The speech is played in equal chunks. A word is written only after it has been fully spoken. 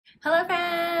Hello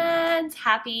friends!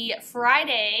 Happy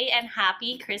Friday and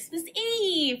happy Christmas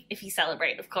Eve, if you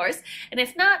celebrate, of course. And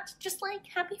if not, just like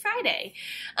happy Friday.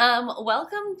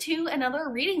 Welcome to another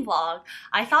reading vlog.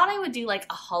 I thought I would do like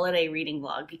a holiday reading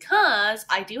vlog because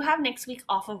I do have next week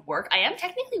off of work. I am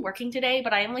technically working today,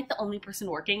 but I am like the only person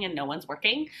working and no one's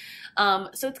working.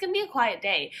 So it's gonna be a quiet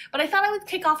day. But I thought I would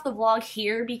kick off the vlog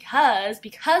here because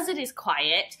it is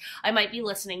quiet, I might be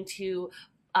listening to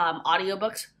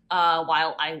audiobooks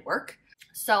while I work.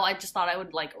 So I just thought I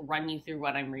would like run you through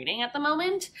what I'm reading at the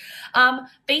moment.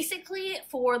 Basically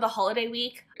for the holiday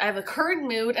week, I have a current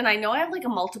mood, and I know I have like a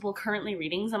multiple currently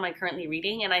readings on my currently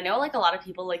reading, and I know like a lot of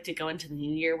people like to go into the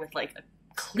new year with like a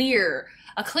clear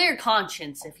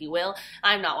conscience, if you will.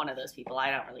 I'm not one of those people. I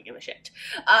don't really give a shit.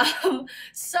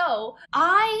 So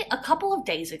I, a couple of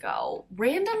days ago,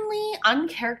 randomly,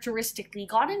 uncharacteristically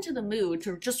got into the mood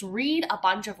to just read a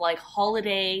bunch of like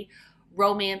holiday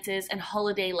romances and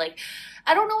holiday, like,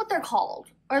 I don't know what they're called.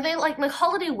 Are they like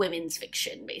holiday women's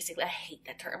fiction, basically? I hate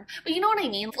that term, but you know what I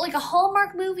mean? Like a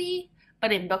Hallmark movie,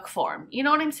 but in book form. You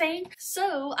know what I'm saying?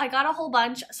 So I got a whole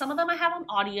bunch. Some of them I have on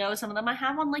audio, some of them I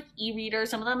have on like e-reader,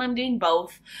 some of them I'm doing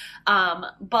both.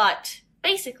 But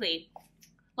basically,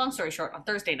 long story short, on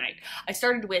Thursday night, I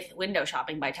started with Window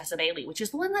Shopping by Tessa Bailey, which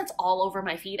is the one that's all over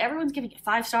my feed. Everyone's giving it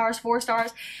 5 stars, 4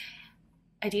 stars.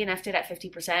 I DNF'd it at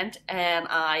 50%, and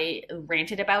I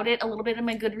ranted about it a little bit in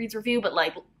my Goodreads review, but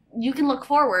like, you can look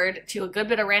forward to a good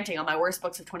bit of ranting on my worst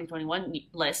books of 2021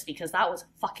 list because that was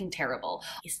fucking terrible.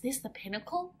 Is this the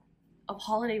pinnacle of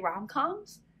holiday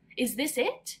rom-coms? Is this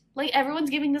it? Like,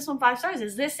 everyone's giving this one 5 stars.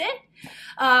 Is this it?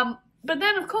 But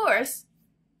then, of course,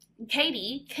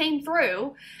 Katie came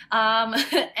through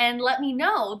and let me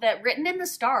know that Written in the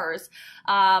Stars,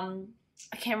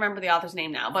 I can't remember the author's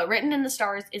name now, but Written in the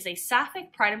Stars is a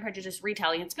sapphic Pride and Prejudice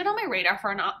retelling. It's been on my radar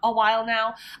for a while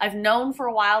now. I've known for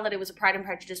a while that it was a Pride and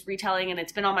Prejudice retelling, and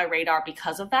it's been on my radar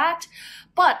because of that.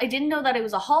 But I didn't know that it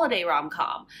was a holiday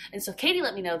rom-com. And so Katie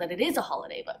let me know that it is a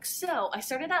holiday book. So I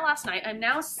started that last night. I'm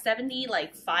now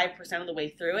 75% of the way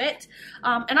through it.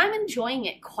 And I'm enjoying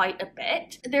it quite a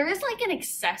bit. There is like an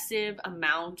excessive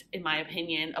amount, in my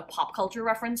opinion, of pop culture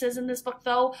references in this book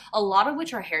though, a lot of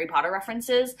which are Harry Potter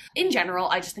references. In general,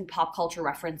 I just think pop culture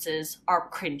references are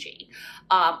cringy.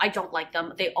 I don't like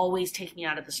them. They always take me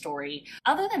out of the story.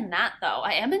 Other than that though,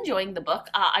 I am enjoying the book.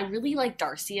 I really like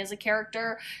Darcy as a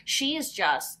character. She is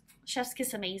just chef's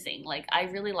kiss amazing. Like, I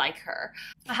really like her.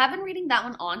 I have been reading that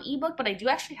one on ebook, but I do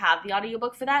actually have the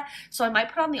audiobook for that, so I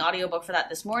might put on the audiobook for that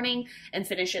this morning and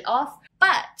finish it off.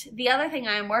 But the other thing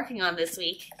I am working on this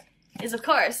week is, of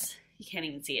course, you can't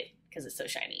even see it because it's so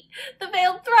shiny, The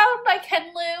Veiled Throne by Ken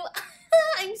Liu.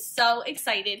 I'm so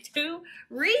excited to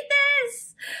read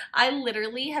this. I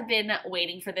literally have been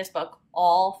waiting for this book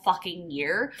all fucking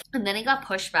year, and then it got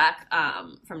pushed back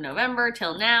from November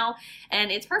till now,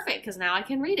 and it's perfect because now I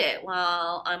can read it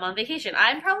while I'm on vacation.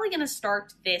 I'm probably gonna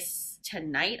start this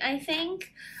tonight, I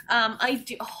think. Oh,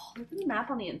 look at the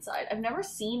map on the inside. I've never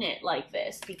seen it like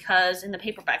this because in the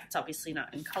paperback it's obviously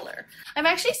not in color. I'm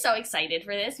actually so excited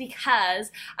for this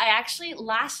because I actually,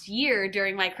 last year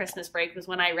during my Christmas break was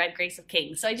when I read Grace of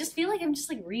Kings, so I just feel like I'm just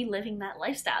like reliving that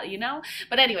lifestyle, you know?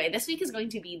 But anyway, this week is going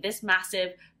to be this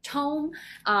massive tome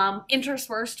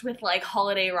interspersed with like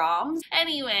holiday roms.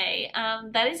 Anyway,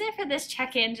 that is it for this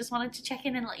check-in. Just wanted to check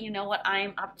in and let you know what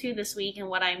I'm up to this week and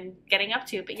what I'm getting up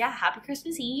to. But yeah, happy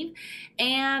Christmas Eve,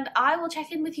 and I will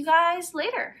check in with you guys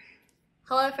later.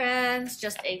 Hello friends,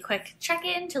 just a quick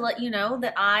check-in to let you know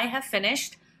that I have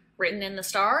finished Written in the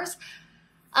Stars.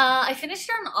 I finished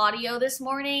it on audio this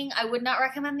morning. I would not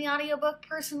recommend the audiobook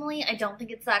personally. I don't think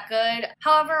it's that good.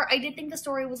 However, I did think the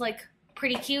story was like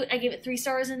pretty cute. I gave it 3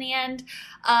 stars in the end.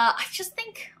 I just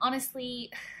think,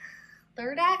 honestly,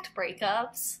 third act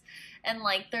breakups and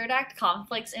like third act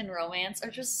conflicts in romance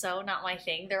are just so not my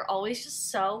thing. They're always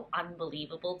just so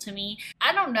unbelievable to me.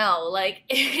 I don't know, like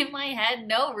in my head,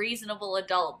 no reasonable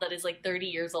adult that is like 30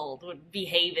 years old would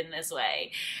behave in this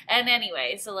way. And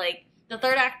anyway, so like, the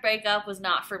third act breakup was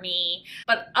not for me,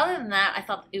 but other than that, I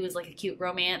thought it was like a cute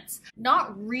romance.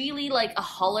 Not really like a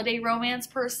holiday romance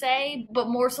per se, but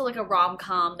more so like a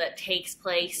rom-com that takes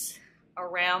place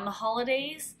around the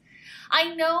holidays.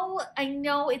 I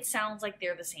know it sounds like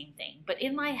they're the same thing, but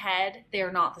in my head,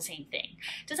 they're not the same thing.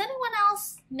 Does anyone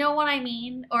else know what I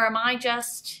mean? Or am I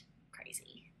just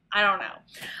crazy? I don't know.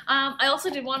 I also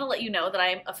did want to let you know that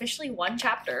I'm officially 1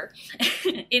 chapter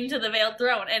into The Veiled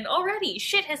Throne, and already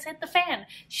shit has hit the fan.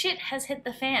 Shit has hit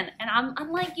the fan. And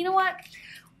I'm like, you know what?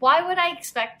 Why would I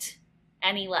expect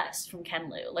any less from Ken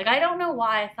Liu. Like, I don't know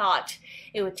why I thought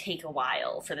it would take a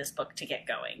while for this book to get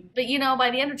going. But, you know,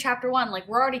 by the end of chapter 1, like,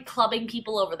 we're already clubbing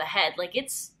people over the head. Like,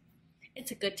 it's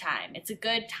a good time. It's a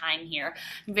good time here.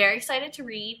 I'm very excited to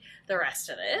read the rest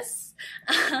of this.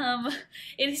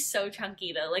 It is so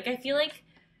chunky, though. Like, I feel like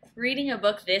reading a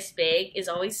book this big is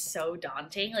always so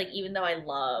daunting, like, even though I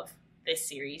love this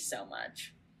series so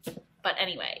much. But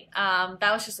anyway,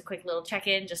 that was just a quick little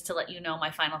check-in just to let you know my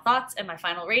final thoughts and my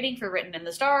final rating for Written in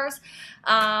the Stars.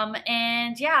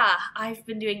 And yeah, I've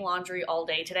been doing laundry all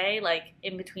day today, like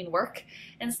in between work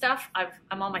and stuff.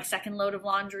 I'm on my second load of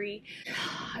laundry.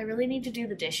 I really need to do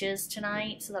the dishes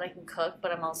tonight so that I can cook,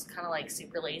 but I'm also kind of like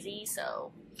super lazy,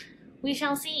 so we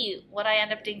shall see what I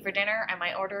end up doing for dinner. I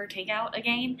might order takeout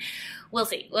again. We'll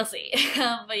see.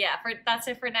 But yeah, that's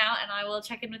it for now, and I will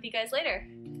check in with you guys later.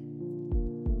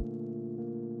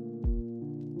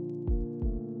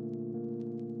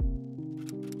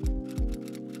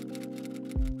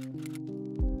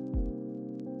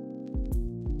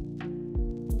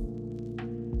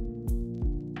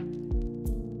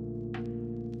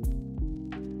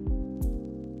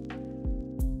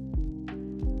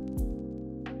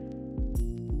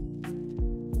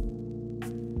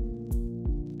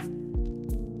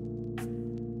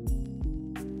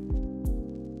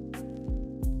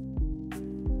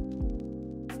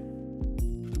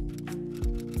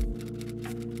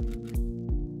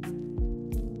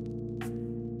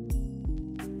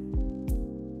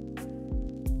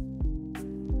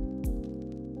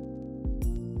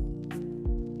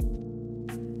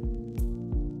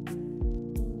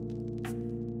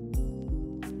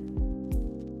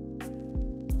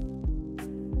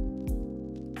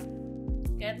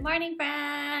 Good morning,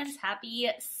 friends. Happy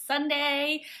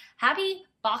Sunday. Happy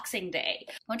Boxing Day.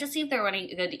 I went to see if they were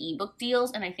running good ebook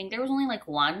deals, and I think there was only like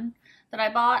one that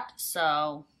I bought,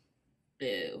 so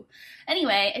boo.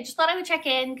 Anyway, I just thought I would check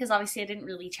in because obviously I didn't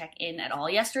really check in at all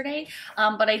yesterday,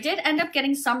 but I did end up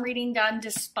getting some reading done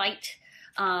despite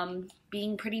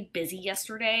being pretty busy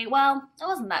yesterday. Well, I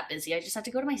wasn't that busy. I just had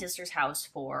to go to my sister's house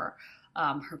for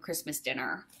her Christmas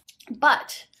dinner.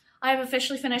 But I have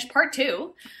officially finished part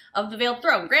 2 of The Veiled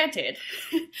Throne. Granted,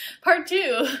 part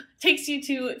 2 takes you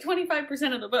to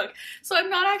 25% of the book, so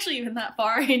I'm not actually even that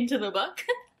far into the book.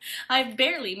 I've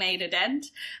barely made a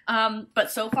dent, but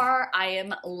so far I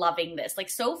am loving this. Like,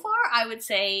 so far I would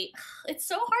say, it's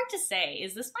so hard to say,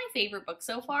 is this my favorite book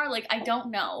so far? Like, I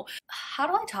don't know. How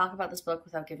do I talk about this book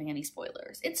without giving any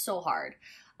spoilers? It's so hard.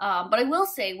 But I will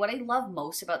say what I love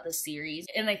most about this series,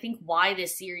 and I think why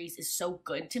this series is so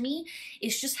good to me,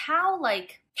 is just how,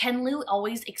 like, Ken Liu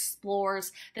always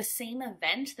explores the same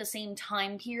event, the same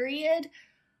time period,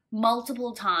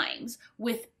 multiple times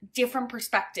with different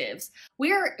perspectives.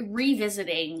 We're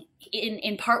revisiting,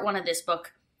 in part 1 of this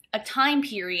book, a time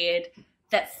period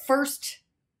that first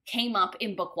came up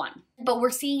in book 1, but we're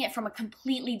seeing it from a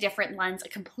completely different lens, a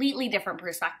completely different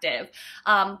perspective.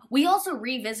 We also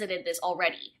revisited this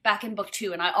already back in book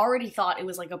 2, and I already thought it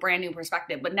was like a brand new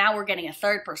perspective, but now we're getting a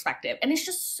third perspective, and it's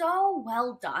just so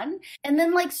well done. And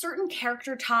then, like, certain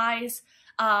character ties,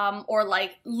 or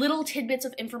like little tidbits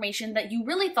of information that you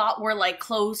really thought were like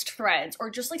closed threads, or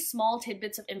just like small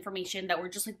tidbits of information that were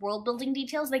just like world building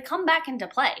details, they come back into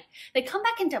play.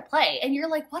 And you're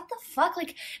like, what the fuck?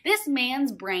 Like, this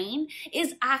man's brain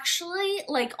is actually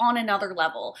like on another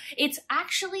level. It's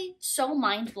actually so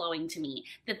mind-blowing to me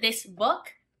that this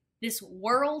book, this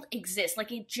world exists.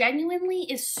 Like, it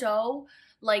genuinely is so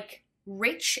like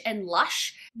rich and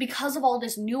lush because of all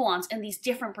this nuance and these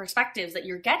different perspectives that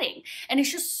you're getting. And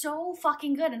it's just so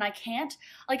fucking good. And I can't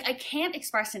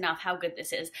express enough how good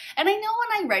this is. And I know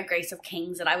when I read Grace of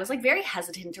Kings that I was like very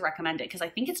hesitant to recommend it because I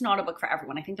think it's not a book for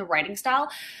everyone. I think the writing style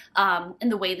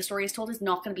and the way the story is told is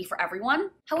not going to be for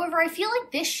everyone. However, I feel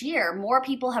like this year more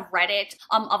people have read it.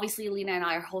 Obviously Alina and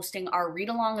I are hosting our read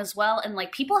along as well, and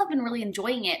like people have been really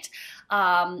enjoying it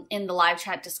in the live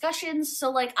chat discussions.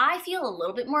 So like I feel a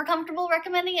little bit more comfortable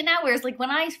recommending it now, whereas like when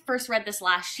I first read this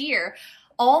last year,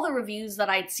 all the reviews that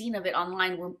I'd seen of it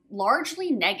online were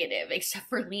largely negative, except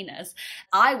for Lena's.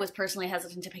 I was personally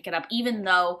hesitant to pick it up, even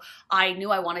though I knew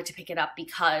I wanted to pick it up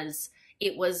because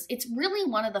it's really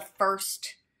one of the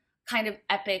first kind of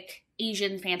epic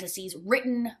Asian fantasies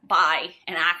written by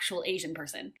an actual Asian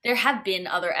person. There have been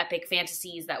other epic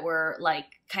fantasies that were like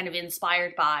kind of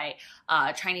inspired by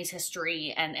Chinese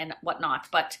history and whatnot,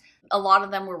 but a lot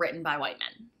of them were written by white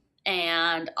men.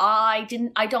 And I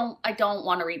don't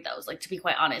want to read those, like, to be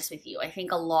quite honest with you. I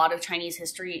think a lot of Chinese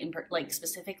history, like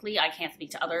specifically, I can't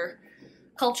speak to other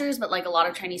cultures, but like a lot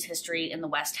of Chinese history in the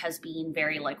West has been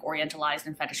very like orientalized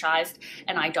and fetishized,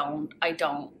 and I don't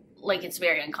like it's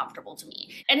very uncomfortable to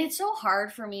me. And it's so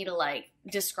hard for me to like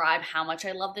describe how much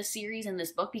I love this series and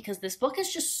this book, because this book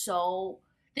is just so,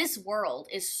 this world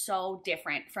is so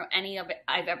different from any of it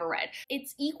I've ever read.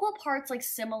 It's equal parts like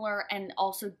similar and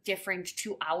also different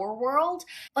to our world,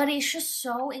 but it's just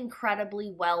so incredibly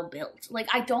well built. Like,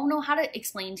 I don't know how to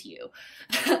explain to you,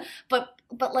 but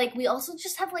like we also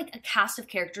just have like a cast of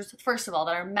characters, first of all,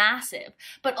 that are massive,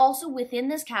 but also within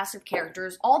this cast of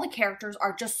characters, all the characters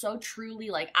are just so truly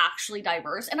like actually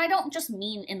diverse. And I don't just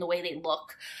mean in the way they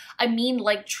look. I mean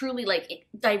like truly like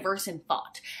diverse in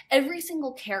thought. Every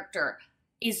single character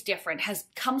is different,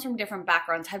 comes from different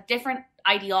backgrounds, have different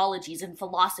ideologies and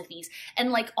philosophies,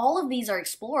 and like all of these are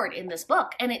explored in this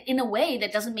book, and in a way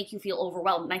that doesn't make you feel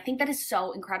overwhelmed. And I think that is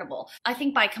so incredible. I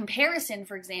think by comparison,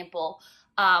 for example,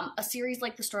 a series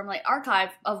like the Stormlight Archive,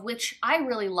 of which I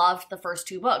really loved the first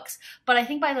 2 books, but I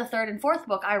think by the 3rd and 4th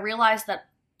book, I realized that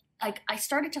like I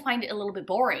started to find it a little bit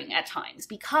boring at times,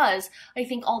 because I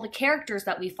think all the characters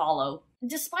that we follow,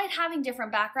 despite having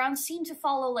different backgrounds, seem to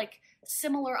follow like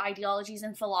similar ideologies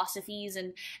and philosophies,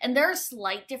 and there are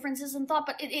slight differences in thought,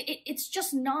 but it's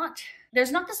just not,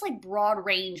 there's not this like broad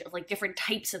range of like different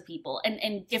types of people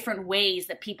and different ways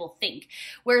that people think.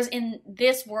 Whereas in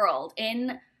this world,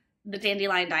 in the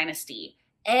Dandelion Dynasty,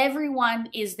 everyone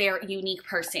is their unique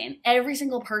person. Every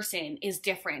single person is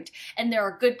different. And there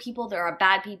are good people, there are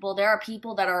bad people, there are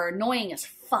people that are annoying as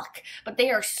fuck, but they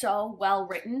are so well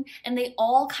written, and they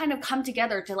all kind of come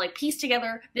together to like piece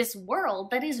together this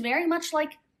world that is very much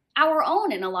like our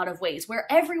own in a lot of ways, where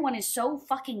everyone is so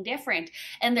fucking different,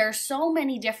 and there are so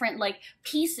many different like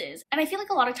pieces. And I feel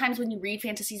like a lot of times when you read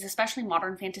fantasies, especially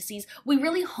modern fantasies, we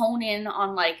really hone in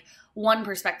on like one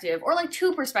perspective or like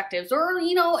 2 perspectives, or,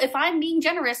 you know, if I'm being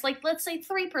generous, like let's say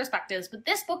 3 perspectives. But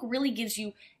this book really gives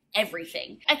you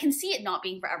everything. I can see it not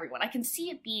being for everyone. I can see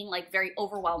it being like very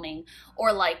overwhelming,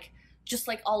 or like just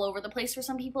like all over the place for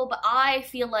some people, but I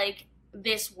feel like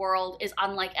this world is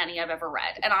unlike any I've ever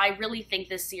read, and I really think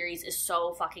this series is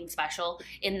so fucking special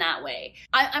in that way.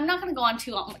 I'm not gonna go on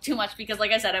too much, because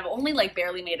like I said, I've only like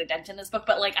barely made a dent in this book,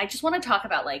 but like I just want to talk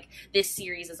about like this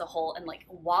series as a whole, and like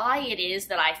why it is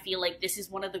that I feel like this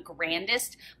is one of the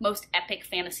grandest, most epic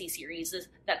fantasy series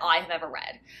that I have ever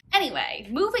read. Anyway,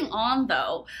 moving on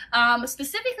though,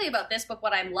 specifically about this book,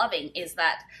 what I'm loving is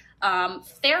that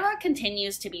Thera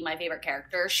continues to be my favorite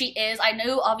character. She is, I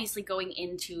know obviously going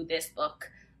into this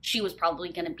book, she was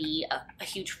probably going to be a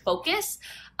huge focus.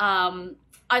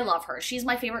 I love her. She's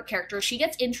my favorite character. She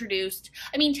gets introduced,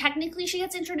 I mean, technically she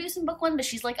gets introduced in book 1, but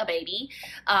she's like a baby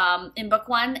in book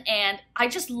 1. And I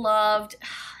just loved,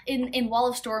 in Wall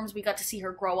of Storms, we got to see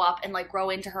her grow up and like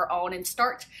grow into her own and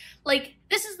start, like,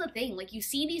 this is the thing, like you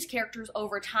see these characters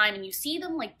over time and you see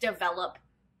them like develop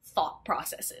thought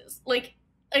processes. Like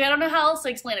I don't know how else to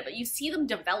explain it, but you see them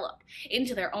develop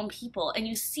into their own people, and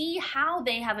you see how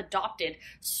they have adopted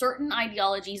certain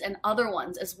ideologies and other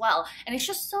ones as well. And it's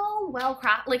just so well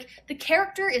crafted. Like, the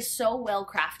character is so well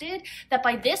crafted that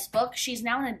by this book, she's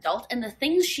now an adult, and the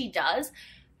things she does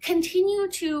continue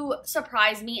to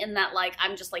surprise me in that, like,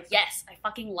 I'm just like, yes, I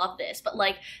fucking love this. But,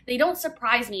 like, they don't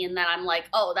surprise me in that I'm like,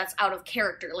 oh, that's out of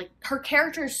character. Like, her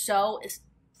character is so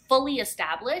fully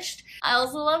established. I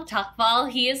also love Tuckfall.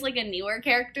 He is like a newer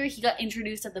character. He got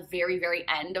introduced at the very, very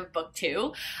end of book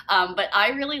 2, but I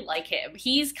really like him.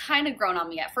 He's kind of grown on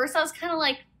me. At first I was kind of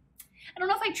like, I don't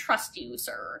know if I trust you,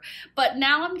 sir, but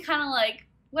now I'm kind of like,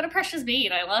 what a precious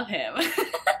being. I love him.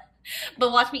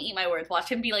 But watch me eat my words. Watch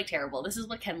him be like terrible. This is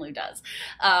what Ken Liu does.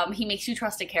 He makes you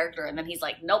trust a character and then he's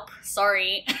like, nope,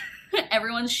 sorry.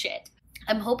 Everyone's shit.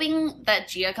 I'm hoping that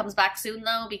Gia comes back soon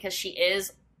though, because she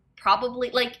is probably,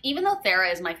 like, even though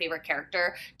Thera is my favorite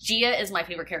character, Gia is my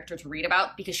favorite character to read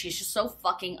about, because she's just so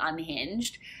fucking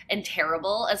unhinged and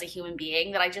terrible as a human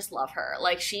being that I just love her.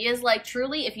 Like, she is, like,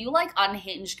 truly, if you like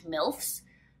unhinged MILFs,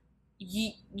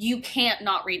 you can't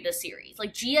not read this series.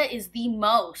 Like, Gia is the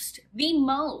most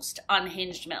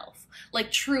unhinged MILF.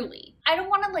 Like, truly. I don't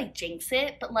want to, like, jinx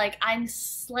it, but, like, I'm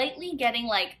slightly getting,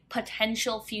 like,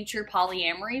 potential future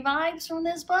polyamory vibes from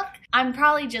this book. I'm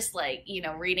probably just, like, you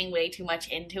know, reading way too much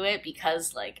into it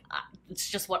because, like, it's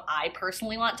just what I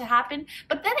personally want to happen.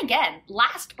 But then again,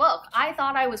 last book, I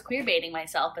thought I was queerbaiting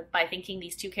myself by thinking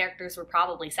these 2 characters were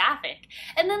probably sapphic.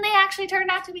 And then they actually turned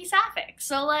out to be sapphic.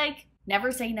 So, like,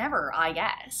 never say never, I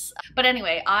guess. But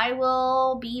anyway, I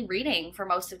will be reading for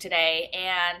most of today,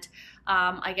 and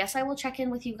I guess I will check in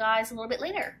with you guys a little bit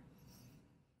later.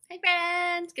 Hi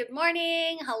friends, good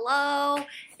morning, hello,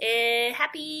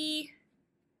 happy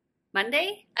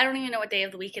Monday? I don't even know what day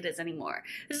of the week it is anymore.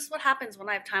 This is what happens when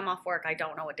I have time off work. I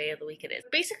don't know what day of the week it is.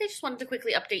 Basically, just wanted to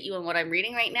quickly update you on what I'm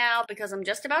reading right now because I'm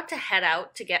just about to head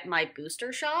out to get my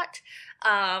booster shot.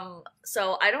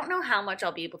 So I don't know how much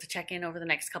I'll be able to check in over the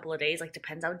next couple of days. Like,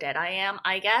 depends how dead I am,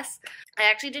 I guess. I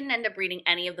actually didn't end up reading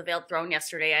any of The Veiled Throne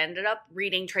yesterday. I ended up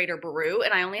reading Traitor,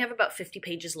 and I only have about 50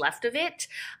 pages left of it.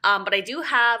 But I do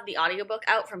have the audiobook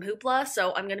out from Hoopla,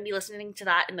 so I'm going to be listening to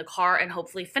that in the car and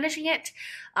hopefully finishing it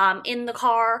in the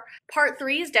car. Part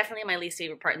 3 is definitely my least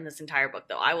favorite part in this entire book,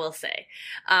 though, I will say.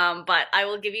 But I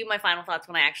will give you my final thoughts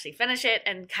when I actually finish it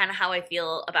and kind of how I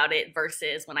feel about it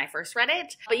versus when I first read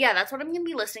it. But yeah, that's what I'm going to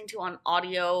be listening to on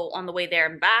audio on the way there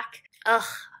and back. Ugh.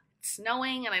 It's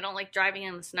snowing and I don't like driving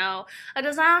in the snow. A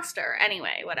disaster.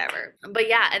 Anyway, whatever. But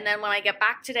yeah, and then when I get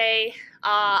back today,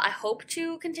 I hope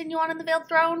to continue on in The Veiled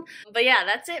Throne. But yeah,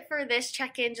 that's it for this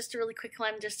check-in. Just a really quick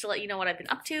one just to let you know what I've been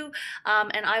up to.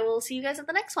 And I will see you guys at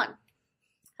the next one.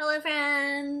 Hello,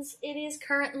 friends. It is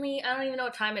currently, I don't even know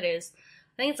what time it is.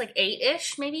 I think it's like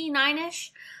 8-ish, maybe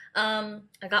 9-ish. I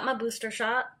got my booster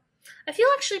shot. I feel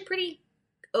actually pretty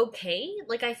okay.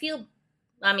 Like,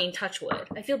 I mean, touch wood.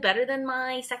 I feel better than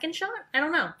my second shot. I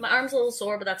don't know. My arm's a little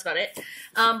sore, but that's about it.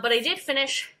 But I did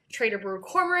finish Traitor,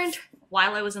 Cormorant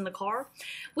while I was in the car,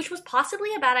 which was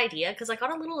possibly a bad idea because I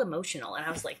got a little emotional and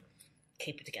I was like,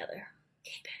 keep it together.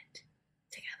 Keep it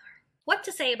together. What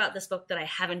to say about this book that I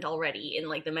haven't already in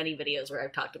like the many videos where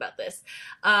I've talked about this?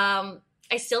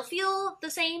 I still feel the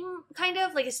same, kind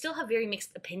of. Like, I still have very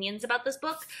mixed opinions about this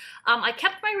book. I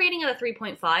kept my rating at a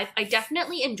 3.5. I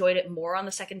definitely enjoyed it more on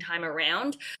the second time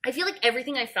around. I feel like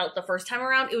everything I felt the first time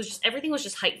around, everything was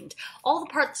just heightened. All the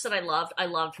parts that I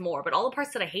loved more, but all the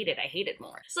parts that I hated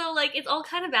more. So, like, it's all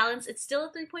kind of balanced. It's still a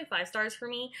 3.5 stars for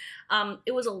me.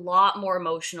 It was a lot more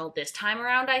emotional this time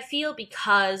around, I feel,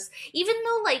 because even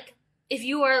though, like, if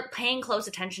you are paying close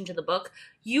attention to the book,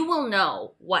 you will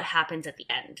know what happens at the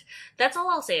end. That's all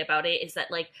I'll say about it, is that,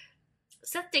 like,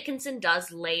 Seth Dickinson does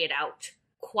lay it out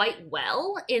quite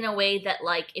well in a way that,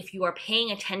 like, if you are paying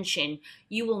attention,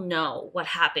 you will know what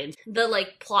happens. The,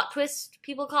 like, plot twist,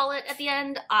 people call it, at the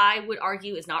end, I would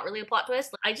argue is not really a plot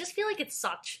twist. I just feel like it's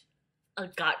such a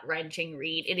gut-wrenching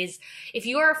read. It is, if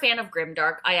you are a fan of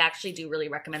grimdark, I actually do really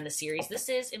recommend the series. This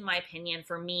is, in my opinion,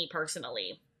 for me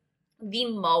personally, the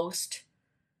most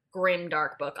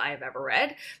grimdark book I have ever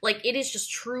read. Like, it is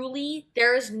just truly,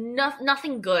 there is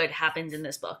nothing good happens in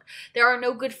this book. There are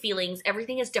no good feelings.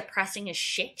 Everything is depressing as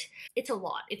shit. It's a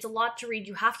lot. It's a lot to read.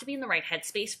 You have to be in the right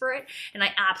headspace for it, and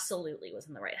I absolutely was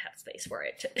in the right headspace for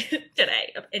it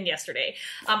today and yesterday.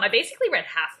 I basically read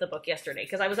half the book yesterday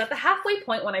because I was at the halfway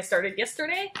point when I started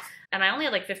yesterday, and I only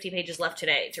had like 50 pages left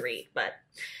today to read. But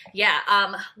yeah,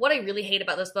 what I really hate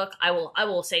about this book, I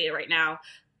will say it right now.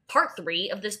 Part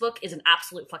 3 of this book is an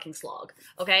absolute fucking slog,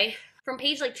 okay? From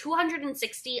page like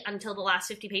 260 until the last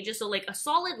 50 pages, so like a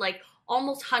solid like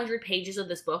almost 100 pages of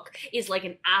this book is like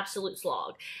an absolute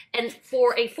slog. And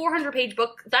for a 400-page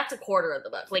book, that's a quarter of the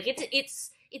book. Like,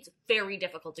 it's very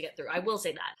difficult to get through, I will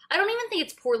say that. I don't even think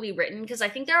it's poorly written, because I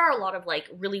think there are a lot of like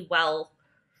really well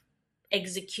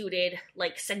executed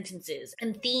like sentences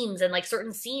and themes, and like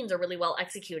certain scenes are really well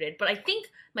executed. But I think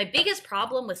my biggest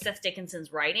problem with Seth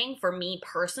Dickinson's writing, for me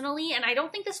personally, and I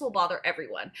don't think this will bother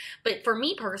everyone, but for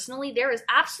me personally, there is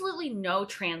absolutely no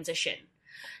transition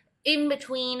in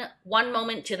between one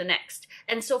moment to the next.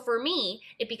 And so for me,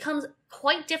 it becomes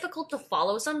quite difficult to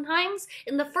follow sometimes.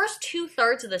 In the first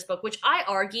 2/3 of this book, which I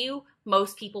argue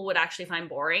most people would actually find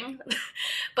boring,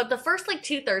 but the first like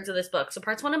 2/3 of this book, so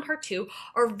parts 1 and part 2,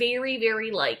 are very,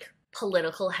 very like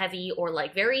political heavy, or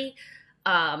like very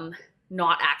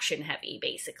not action heavy,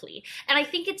 basically. And I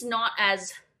think it's not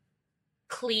as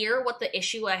clear what the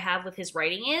issue I have with his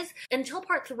writing is until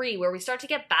part 3, where we start to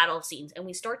get battle scenes and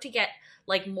we start to get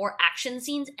like more action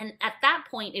scenes. And at that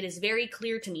point, it is very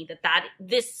clear to me that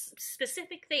this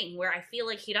specific thing where I feel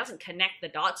like he doesn't connect the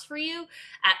dots for you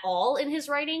at all in his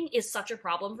writing is such a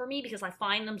problem for me, because I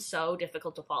find them so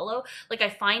difficult to follow. Like, I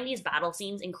find these battle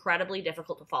scenes incredibly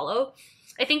difficult to follow.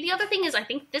 I think the other thing is, I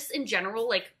think this in general,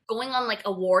 like going on like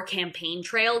a war campaign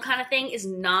trail kind of thing, is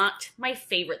not my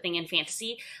favorite thing in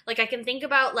fantasy. Like, I can think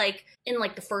about like in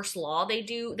like the First Law, they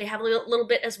have a little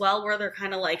bit as well where they're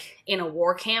kind of like in a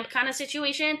war camp kind of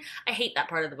situation. I hate that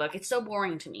part of the book. It's so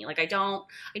boring to me. Like, I don't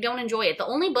enjoy it. The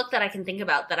only book that I can think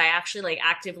about that I actually like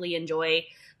actively enjoy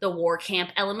the war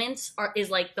camp elements is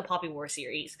like the Poppy War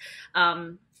series.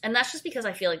 And that's just because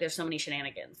I feel like there's so many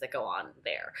shenanigans that go on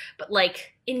there. But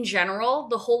like in general,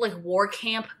 the whole like war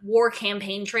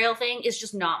campaign trail thing is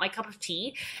just not my cup of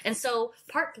tea. And so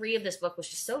part 3 of this book was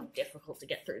just so difficult to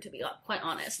get through, to be quite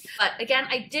honest. But again,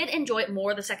 I did enjoy it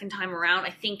more the second time around.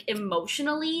 I think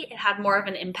emotionally it had more of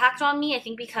an impact on me. I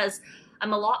think because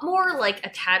I'm a lot more like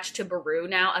attached to Baru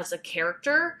now as a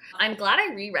character. I'm glad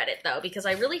I reread it though, because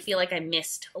I really feel like I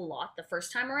missed a lot the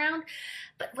first time around.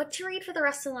 But what to read for the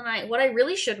rest of the night? What I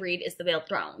really should read is The Veiled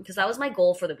Throne, because that was my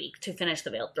goal for the week, to finish The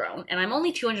Veiled Throne, and I'm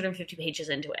only 250 pages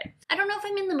into it. I don't know if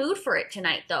I'm in the mood for it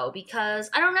tonight though, because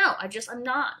I don't know,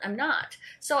 I'm not.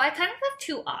 So I kind of have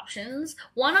 2 options.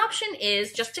 One option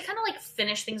is just to kind of like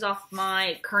finish things off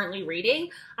my currently reading.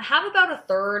 I have about a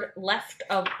third left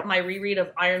of my reread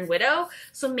of Iron Widow,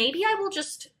 so maybe I will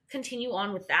just continue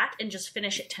on with that and just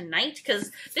finish it tonight, because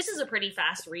this is a pretty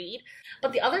fast read.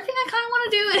 But the other thing I kind of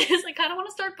want to do is I kind of want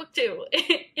to start book 2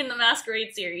 in the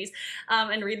Masquerade series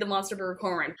and read the Monster Brew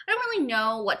Cormorant. I don't really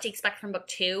know what to expect from book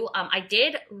 2. I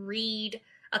did read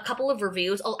a couple of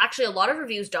reviews. Oh, actually, a lot of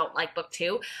reviews don't like book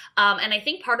 2. And I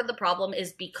think part of the problem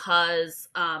is because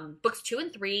books 2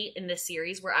 and 3 in this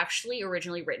series were actually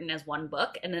originally written as one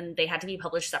book, and then they had to be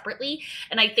published separately.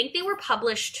 And I think they were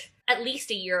published at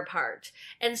least a year apart.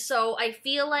 And so I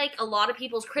feel like a lot of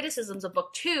people's criticisms of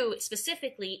book 2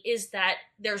 specifically is that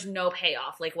there's no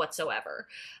payoff like whatsoever.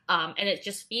 And it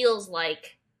just feels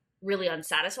like really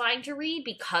unsatisfying to read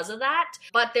because of that.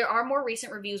 But there are more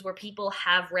recent reviews where people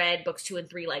have read books 2 and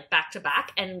 3 like back to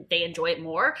back and they enjoy it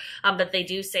more. But they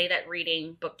do say that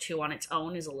reading book 2 on its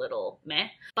own is a little meh.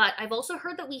 But I've also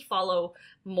heard that we follow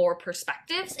more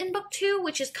perspectives in book 2,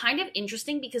 which is kind of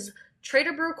interesting because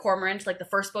Traitor Brew Cormorant, like the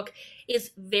first book,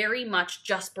 is very much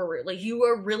just Baru. Like, you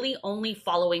are really only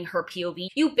following her POV.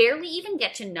 You barely even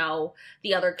get to know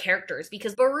the other characters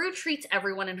because Baru treats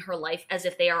everyone in her life as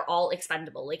if they are all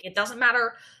expendable. Like, it doesn't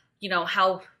matter, you know,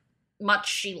 how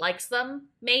much she likes them,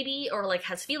 maybe, or like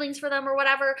has feelings for them or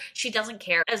whatever. She doesn't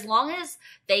care. As long as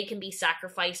they can be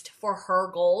sacrificed for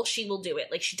her goal, she will do it.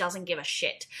 Like, she doesn't give a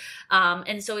shit.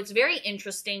 And so it's very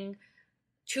interesting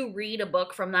to read a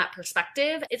book from that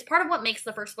perspective. It's part of what makes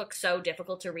the first book so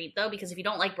difficult to read though, because if you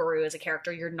don't like Baru as a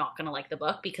character, you're not going to like the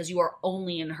book because you are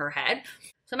only in her head.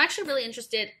 So I'm actually really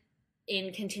interested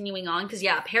in continuing on because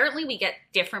yeah, apparently we get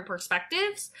different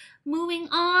perspectives moving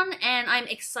on, and I'm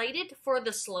excited for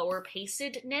the slower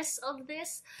pacedness of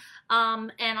this.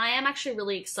 And I am actually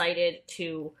really excited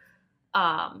to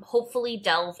hopefully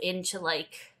delve into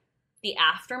like the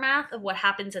aftermath of what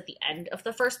happens at the end of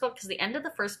the first book, because the end of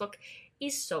the first book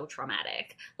is so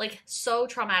traumatic. Like, so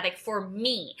traumatic for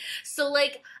me. So,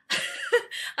 like,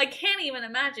 I can't even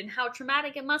imagine how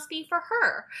traumatic it must be for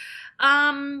her.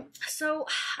 So,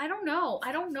 I don't know.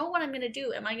 I don't know what I'm going to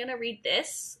do. Am I going to read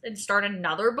this and start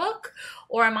another book?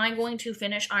 Or am I going to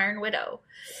finish Iron Widow?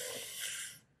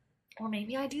 Or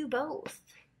maybe I do both.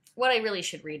 What I really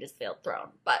should read is Veiled Throne.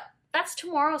 But that's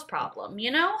tomorrow's problem, you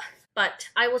know? But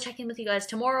I will check in with you guys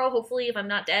tomorrow, hopefully, if I'm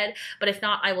not dead. But if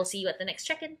not, I will see you at the next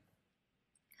check-in.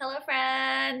 Hello,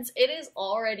 friends. It is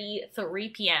already 3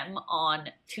 p.m. on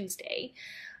Tuesday,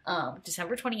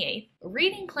 December 28th.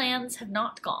 Reading plans have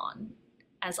not gone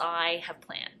as I have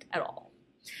planned at all.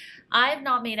 I've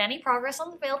not made any progress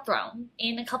on the Veiled Throne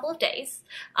in a couple of days.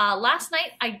 Last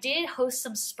night, I did host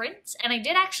some sprints, and I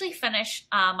did actually finish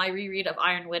my reread of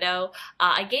Iron Widow.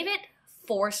 I gave it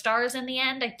 4 stars in the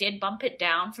end. I did bump it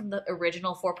down from the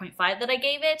original 4.5 that I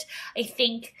gave it. I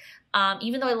think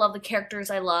even though I love the characters,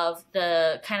 I love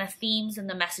the kind of themes and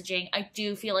the messaging, I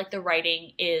do feel like the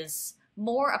writing is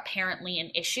more apparently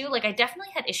an issue. Like, I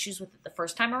definitely had issues with it the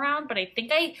first time around, but I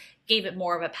think I gave it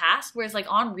more of a pass, whereas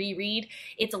like on reread,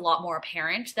 it's a lot more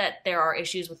apparent that there are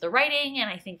issues with the writing, and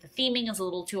I think the theming is a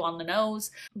little too on the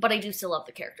nose, but I do still love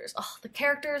the characters. Oh, the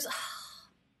characters,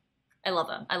 I love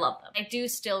them. I love them. I do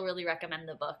still really recommend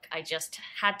the book. I just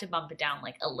had to bump it down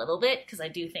like a little bit because I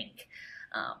do think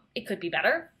it could be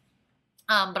better.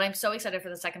 But I'm so excited for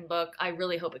the second book. I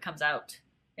really hope it comes out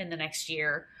in the next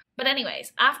year. But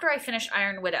anyways, after I finished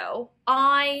Iron Widow,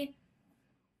 I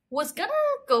was gonna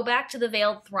go back to the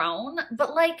Veiled Throne,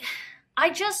 but like, I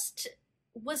just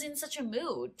was in such a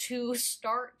mood to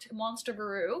start Monster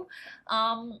Baru,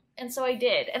 and so I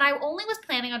did. And I only was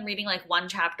planning on reading like 1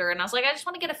 chapter, and I was like, I just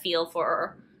want to get a feel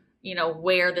for, you know,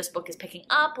 where this book is picking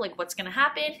up, like what's gonna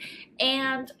happen.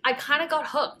 And I kind of got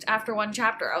hooked after 1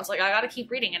 chapter. I was like, I gotta keep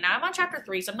reading, and now I'm on chapter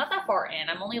 3, so I'm not that far in.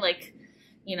 I'm only like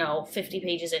you know, 50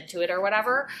 pages into it or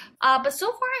whatever. But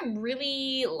so far I'm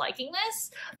really liking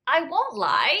this. I won't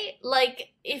lie, like,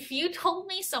 if you told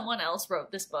me someone else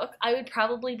wrote this book, I would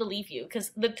probably believe you,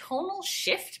 because the tonal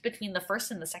shift between the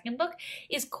first and the second book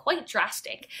is quite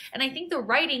drastic. And I think the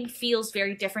writing feels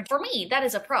very different. For me, that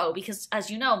is a pro, because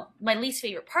as you know, my least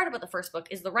favorite part about the first book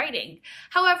is the writing.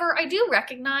 However, I do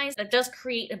recognize that does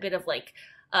create a bit of like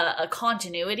a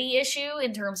continuity issue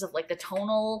in terms of like the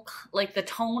tonal, like the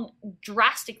tone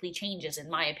drastically changes in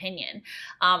my opinion.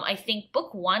 I think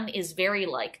book one is very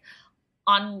like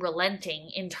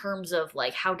unrelenting in terms of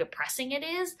like how depressing it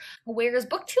is, whereas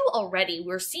book two already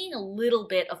we're seeing a little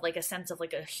bit of like a sense of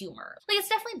like a humor. Like it's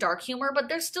definitely dark humor, but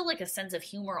there's still like a sense of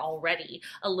humor already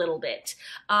a little bit.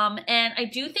 And I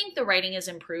do think the writing is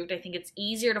improved. I think it's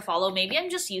easier to follow. Maybe I'm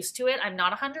just used to it. I'm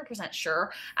not 100%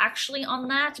 sure actually on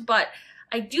that, but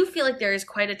I do feel like there is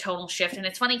quite a tonal shift. And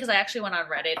it's funny because I actually went on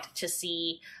Reddit to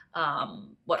see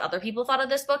what other people thought of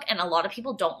this book, and a lot of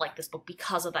people don't like this book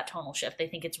because of that tonal shift. They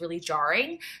think it's really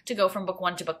jarring to go from book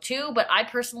one to book two, but I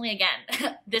personally,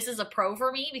 again, this is a pro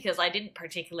for me because I didn't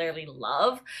particularly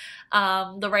love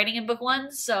the writing in book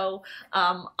one, so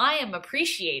I am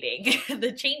appreciating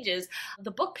the changes.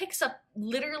 The book picks up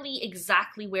literally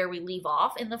exactly where we leave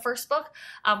off in the first book.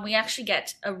 We actually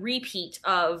get a repeat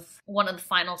of one of the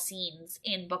final scenes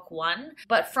in book one,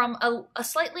 but from a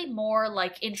slightly more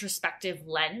like introspective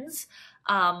lens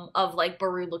of like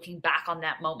Baru looking back on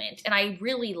that moment. And I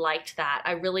really liked that.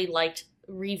 I really liked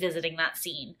revisiting that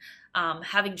scene,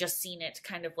 having just seen it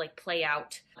kind of like play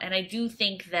out. And I do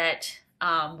think that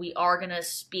we are gonna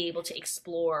be able to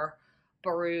explore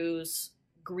Baru's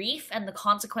grief and the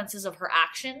consequences of her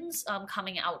actions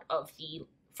coming out of the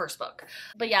first book.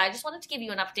 But yeah, I just wanted to give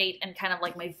you an update and kind of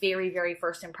like my very, very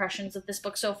first impressions of this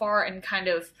book so far, and kind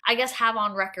of, I guess, have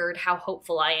on record how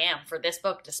hopeful I am for this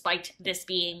book, despite this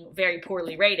being very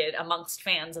poorly rated amongst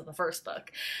fans of the first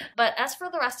book. But as for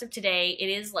the rest of today, it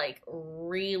is like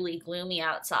really gloomy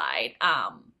outside.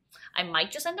 I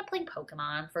might just end up playing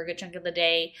Pokemon for a good chunk of the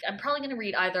day. I'm probably going to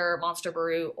read either Monster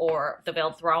Baru or The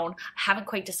Veiled Throne. I haven't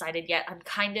quite decided yet. I'm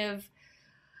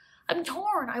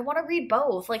torn. I want to read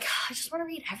both. Like, I just want to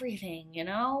read everything, you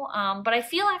know? But I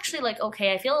feel actually like,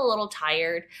 okay, I feel a little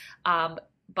tired,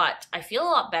 but I feel a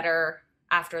lot better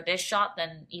after this shot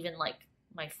than even like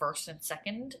my first and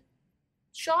second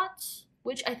shots,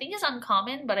 which I think is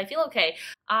uncommon, but I feel okay.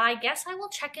 I guess I will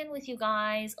check in with you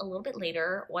guys a little bit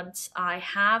later once I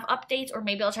have updates, or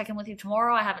maybe I'll check in with you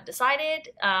tomorrow. I haven't decided.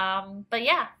 But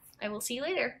yeah, I will see you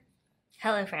later.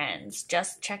 Hello, friends.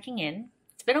 Just checking in.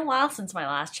 It's been a while since my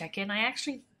last check-in. I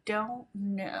actually don't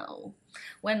know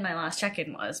when my last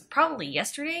check-in was. Probably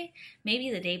yesterday, maybe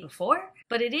the day before.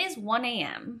 But it is 1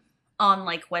 a.m. on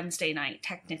like Wednesday night,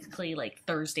 technically like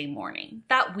Thursday morning.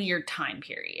 That weird time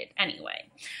period. Anyway.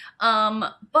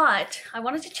 But I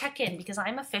wanted to check in because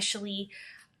I'm officially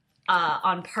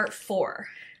on part 4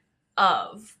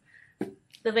 of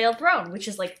The Veiled Throne, which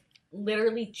is like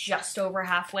literally just over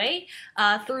halfway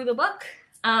through the book.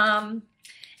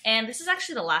 And this is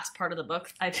actually the last part of the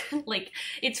book. Like,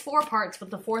 it's 4 parts, but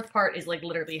the 4th part is like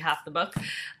literally half the book.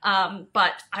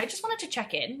 But I just wanted to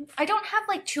check in. I don't have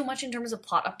like too much in terms of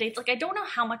plot updates. Like, I don't know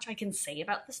how much I can say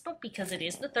about this book because it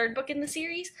is the 3rd book in the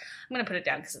series. I'm gonna put it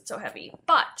down because it's so heavy.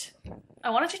 But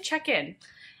I wanted to check in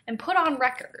and put on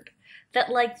record that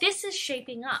like this is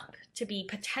shaping up to be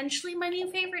potentially my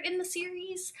new favorite in the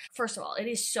series. First of all, it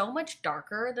is so much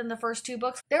darker than the first 2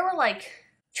 books. There were like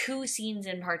 2 scenes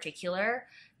in particular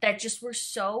that just were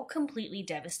so completely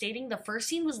devastating. The first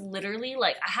scene was literally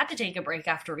like, I had to take a break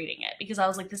after reading it because I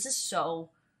was like, this is so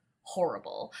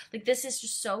horrible. Like, this is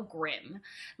just so grim.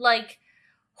 Like,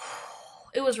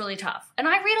 it was really tough. And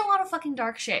I read a lot of fucking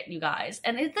dark shit, you guys.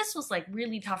 And this was like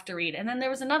really tough to read. And then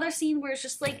there was another scene where it's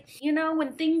just like, you know,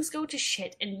 when things go to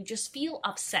shit and you just feel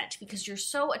upset because you're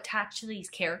so attached to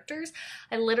these characters.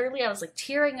 I was like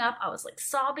tearing up. I was like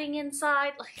sobbing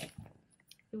inside. Like,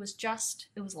 it was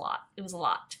a lot. It was a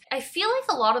lot. I feel like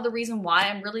a lot of the reason why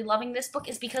I'm really loving this book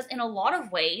is because in a lot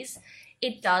of ways,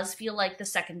 it does feel like the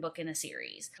 2nd book in a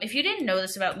series. If you didn't know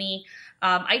this about me,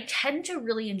 I tend to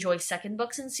really enjoy 2nd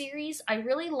books in series. I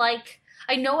really like,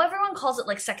 I know everyone calls it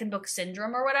like 2nd book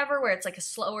syndrome or whatever, where it's like a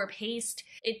slower paced.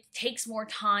 It takes more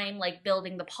time, like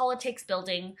building the politics,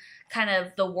 building kind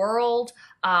of the world,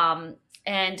 and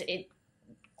it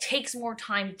takes more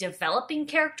time developing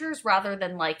characters rather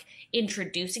than like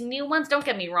introducing new ones. Don't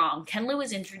get me wrong, Ken Liu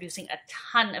is introducing a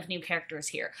ton of new characters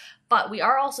here, but we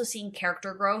are also seeing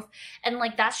character growth, and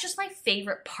like that's just my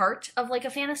favorite part of like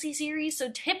a fantasy series. So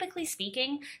typically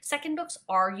speaking, second books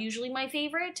are usually my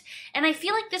favorite, and I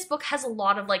feel like this book has a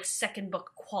lot of like second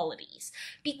book qualities,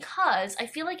 because I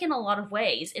feel like in a lot of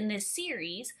ways in this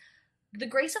series, The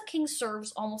Grace of Kings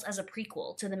serves almost as a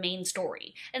prequel to the main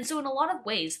story. And so in a lot of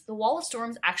ways, The Wall of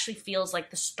Storms actually feels like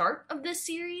the start of this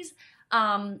series.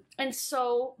 And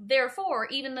so therefore,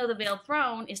 even though The Veiled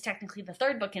Throne is technically the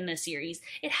third book in this series,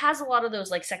 it has a lot of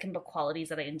those like second book qualities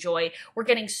that I enjoy. We're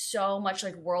getting so much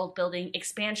like world building,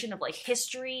 expansion of like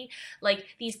history. Like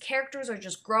these characters are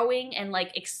just growing and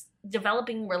like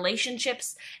developing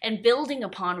relationships and building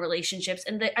upon relationships.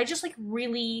 And I just like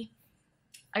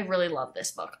I really love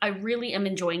this book. I really am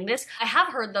enjoying this. I have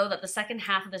heard, though, that the second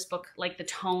half of this book, like, the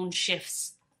tone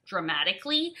shifts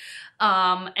dramatically.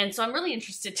 And so I'm really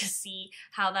interested to see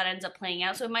how that ends up playing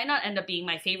out. So it might not end up being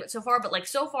my favorite so far, but, like,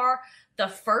 so far, the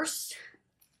first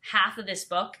half of this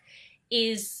book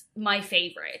is my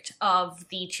favorite of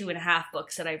the 2.5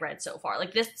 books that I read so far.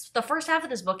 Like, the first half of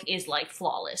this book is, like,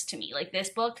 flawless to me. Like, this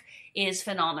book is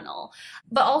phenomenal.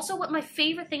 But also, what my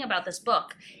favorite thing about this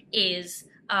book is...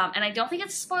 and I don't think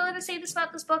it's a spoiler to say this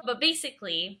about this book, but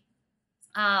basically,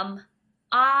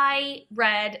 I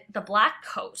read The Black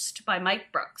Coast by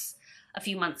Mike Brooks a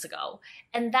few months ago.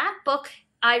 And that book,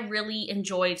 I really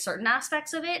enjoyed certain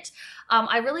aspects of it.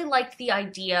 I really liked the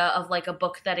idea of like a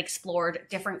book that explored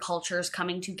different cultures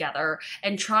coming together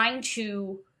and trying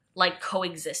to like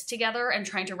coexist together and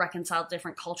trying to reconcile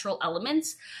different cultural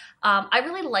elements. I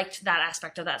really liked that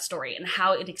aspect of that story and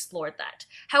how it explored that.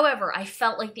 However, I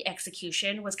felt like the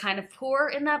execution was kind of poor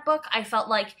in that book. I felt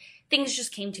like things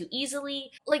just came too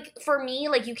easily. Like, for me,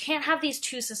 like, you can't have these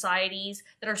two societies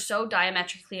that are so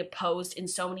diametrically opposed in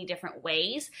so many different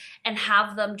ways and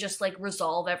have them just, like,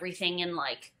 resolve everything in,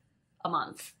 like, a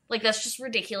month. Like, that's just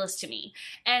ridiculous to me.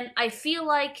 And I feel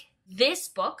like this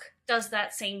book does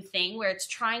that same thing where it's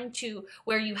trying to,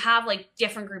 where you have like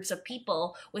different groups of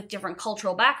people with different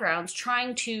cultural backgrounds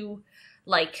trying to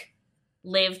like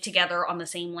live together on the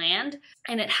same land.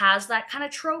 And it has that kind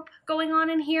of trope going on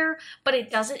in here, but it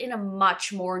does it in a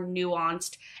much more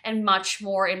nuanced and much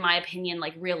more, in my opinion,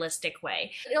 like realistic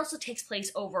way. It also takes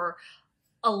place over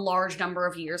a large number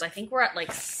of years. I think we're at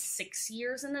like 6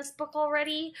 years in this book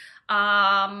already.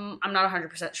 I'm not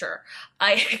 100% sure.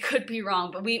 I could be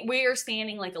wrong, but we are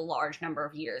spanning like a large number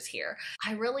of years here.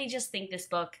 I really just think this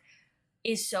book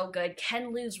is so good.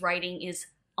 Ken Liu's writing is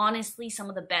honestly some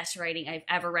of the best writing I've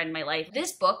ever read in my life.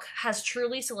 This book has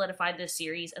truly solidified this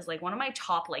series as like one of my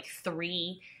top like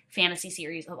 3 fantasy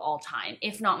series of all time,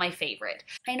 if not my favorite.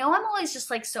 I know I'm always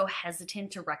just like so hesitant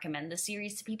to recommend this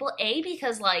series to people,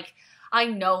 because like I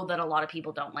know that a lot of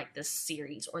people don't like this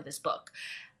series or this book,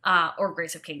 or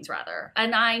Grace of Kings rather.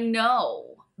 And I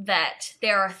know that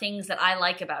there are things that I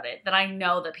like about it that I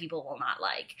know that people will not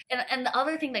like. And the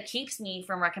other thing that keeps me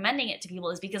from recommending it to people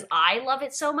is because I love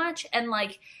it so much. And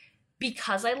like,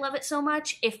 because I love it so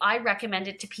much, if I recommend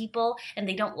it to people and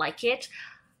they don't like it,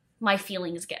 my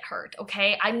feelings get hurt,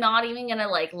 okay? I'm not even gonna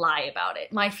like lie about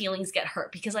it. My feelings get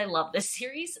hurt because I love this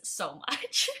series so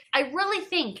much. I really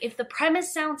think if the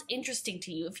premise sounds interesting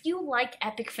to you, if you like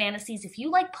epic fantasies, if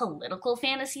you like political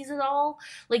fantasies at all,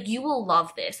 like you will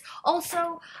love this.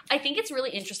 Also, I think it's really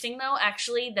interesting though,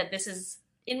 actually, that this is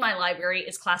in my library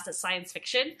is classed as science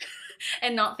fiction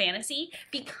and not fantasy,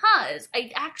 because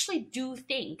I actually do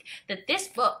think that this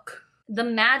book, the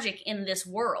magic in this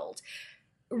world,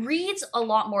 reads a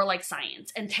lot more like science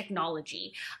and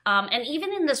technology. And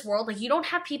even in this world, like you don't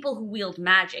have people who wield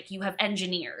magic, you have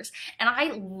engineers. And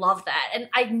I love that. And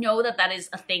I know that that is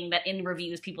a thing that in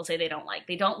reviews people say they don't like.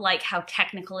 They don't like how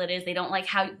technical it is. They don't like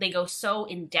how they go so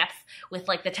in depth with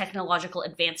like the technological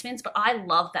advancements, but I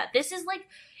love that. This is like,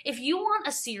 if you want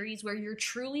a series where you're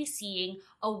truly seeing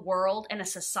a world and a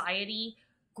society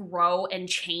grow and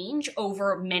change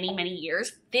over many, many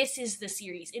years, this is the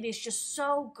series. It is just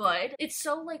so good. It's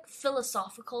so like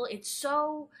philosophical. It's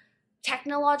so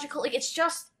technological. Like it's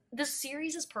just, this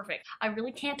series is perfect. I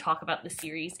really can't talk about this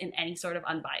series in any sort of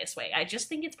unbiased way. I just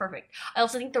think it's perfect. I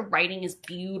also think the writing is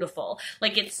beautiful.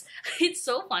 Like it's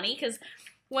so funny because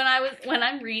when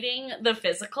I'm reading the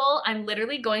physical, I'm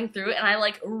literally going through and I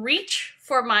like reach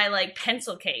for my like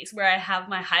pencil case where I have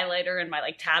my highlighter and my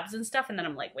like tabs and stuff, and then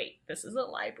I'm like, wait, this is a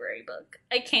library book.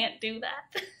 I can't do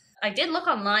that. I did look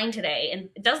online today, and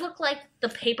it does look like the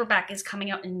paperback is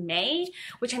coming out in May,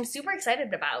 which I'm super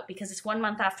excited about because it's 1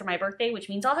 month after my birthday, which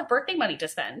means I'll have birthday money to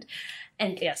spend.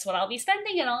 And guess what I'll be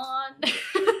spending it on?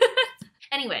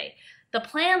 Anyway, The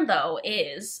plan, though,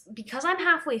 is, because I'm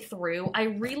halfway through, I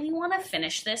really want to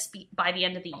finish this by the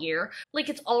end of the year. Like,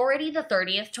 it's already the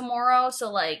 30th tomorrow, so,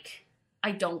 like,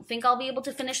 I don't think I'll be able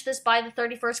to finish this by the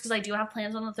 31st, because I do have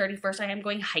plans on the 31st. I am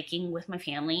going hiking with my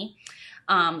family,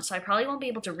 so I probably won't be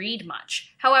able to read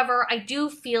much. However, I do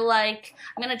feel like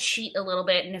I'm going to cheat a little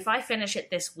bit, and if I finish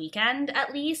it this weekend,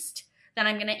 at least, then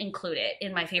I'm going to include it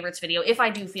in my favorites video if I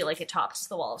do feel like it tops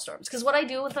The Wall of Storms. Because what I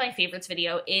do with my favorites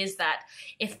video is that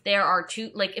if there are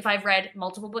two, like if I've read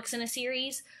multiple books in a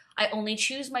series, I only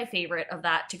choose my favorite of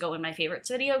that to go in my favorites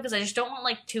video, because I just don't want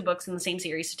like 2 books in the same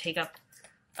series to take up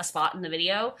a spot in the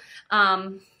video.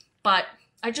 But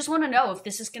I just want to know if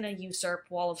this is going to usurp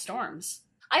Wall of Storms.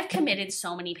 I've committed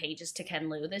so many pages to Ken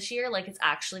Liu this year, like it's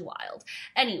actually wild.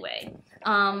 Anyway,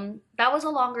 that was a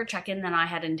longer check-in than I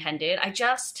had intended. I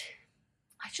just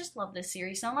love this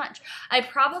series so much. I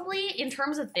probably, in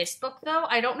terms of this book though,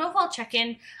 I don't know if I'll check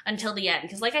in until the end,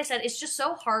 because like I said, it's just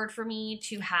so hard for me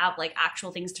to have like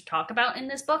actual things to talk about in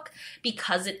this book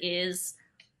because it is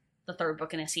the 3rd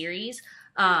book in a series.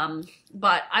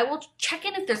 But I will check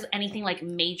in if there's anything like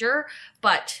major,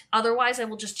 but otherwise I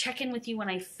will just check in with you when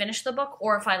I finish the book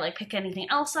or if I like pick anything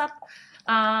else up.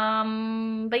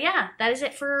 But yeah, that is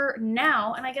it for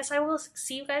now, and I guess I will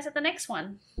see you guys at the next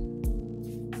one.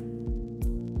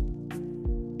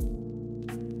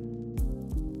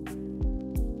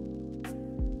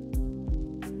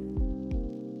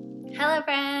 Hello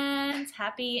friends,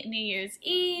 happy New Year's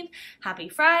Eve, happy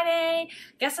Friday.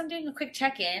 Guess I'm doing a quick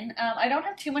check-in. I don't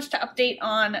have too much to update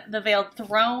on The Veiled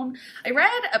Throne. I read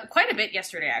quite a bit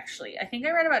yesterday actually. I think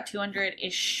I read about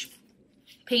 200-ish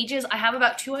pages. I have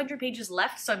about 200 pages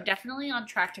left, so I'm definitely on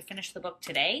track to finish the book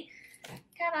today.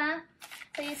 Kata,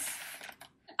 please.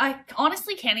 I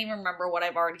honestly can't even remember what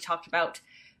I've already talked about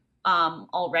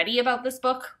already about this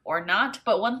book or not,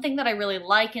 but one thing that I really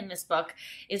like in this book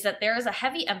is that there is a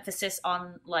heavy emphasis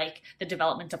on like the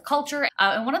development of culture,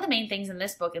 and one of the main things in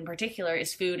this book in particular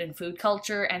is food and food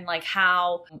culture, and like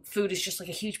how food is just like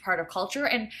a huge part of culture.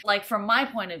 And like from my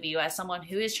point of view as someone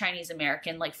who is Chinese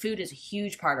American, like food is a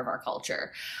huge part of our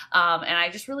culture, and I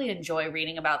just really enjoy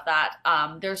reading about that.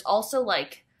 There's also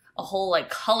like a whole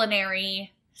like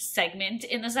culinary segment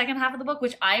in the second half of the book,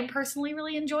 which I'm personally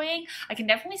really enjoying. I can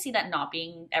definitely see that not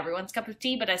being everyone's cup of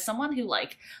tea, but as someone who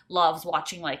like loves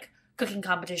watching like cooking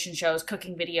competition shows,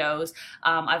 cooking videos,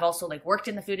 I've also like worked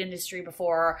in the food industry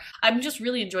before. I'm just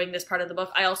really enjoying this part of the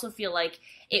book. I also feel like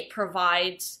it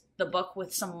provides the book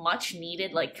with some much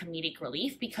needed like comedic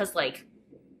relief, because like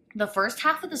the first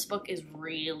half of this book is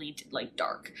really like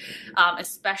dark,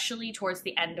 especially towards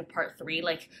the end of part 3,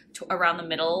 like around the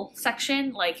middle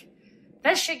section, like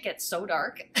that shit gets so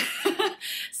dark.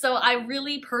 So I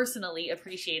really personally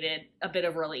appreciated a bit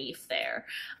of relief there,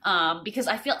 because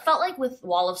I felt like with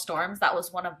Wall of Storms, that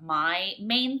was one of my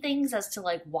main things as to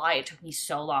like why it took me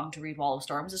so long to read Wall of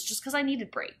Storms. It's just because I needed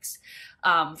breaks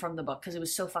from the book, because it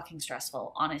was so fucking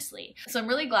stressful, honestly. So I'm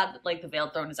really glad that like The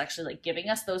Veiled Throne is actually like giving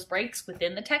us those breaks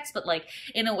within the text, but like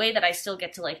in a way that I still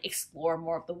get to like explore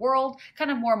more of the world,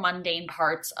 kind of more mundane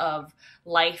parts of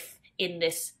life in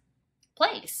this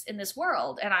place, in this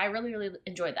world, and I really, really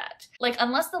enjoyed that. Like,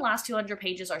 unless the last 200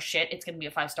 pages are shit, it's gonna be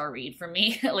a 5-star read for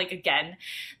me. Like, again,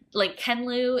 like, Ken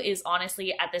Liu is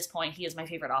honestly, at this point, he is my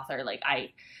favorite author. Like,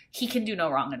 he can do no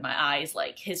wrong in my eyes.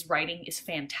 Like, his writing is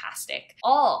fantastic.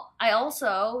 Oh, I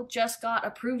also just got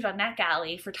approved on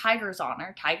NetGalley for Tiger's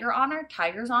Honor, I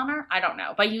don't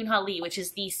know, by Yoon-Ha Lee, which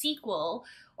is the sequel,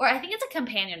 or I think it's a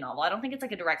companion novel, I don't think it's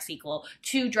like a direct sequel,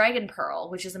 to Dragon Pearl,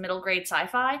 which is a middle grade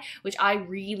sci-fi, which I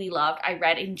really loved. I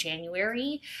read in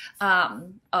January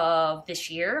of this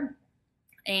year,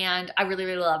 and I really,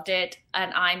 really loved it.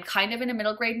 And I'm kind of in a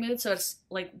middle grade mood, so it's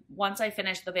like once I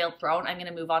finish The Veiled Throne, I'm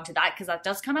going to move on to that, because that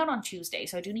does come out on Tuesday,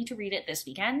 so I do need to read it this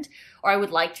weekend, or I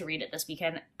would like to read it this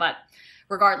weekend, but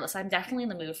regardless, I'm definitely in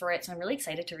the mood for it, so I'm really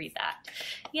excited to read that.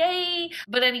 Yay!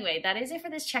 But anyway, that is it for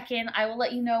this check-in. I will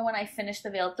let you know when I finish The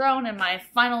Veiled Throne, and my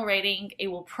final rating, it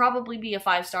will probably be a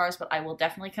 5 stars, but I will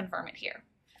definitely confirm it here.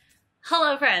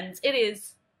 Hello, friends. It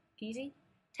is, can you see?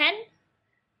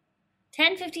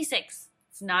 10:56.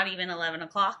 It's not even 11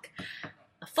 o'clock.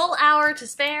 A full hour to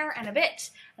spare and a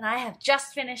bit, and I have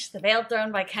just finished The Veiled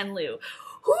Throne by Ken Liu.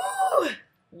 Whoo!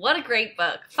 What a great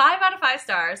book. 5 out of 5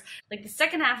 stars. Like, the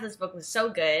second half of this book was so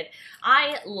good.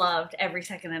 I loved every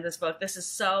second of this book. This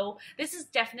is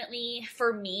definitely,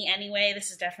 for me anyway, this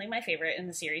is definitely my favorite in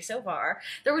the series so far.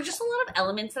 There were just a lot of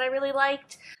elements that I really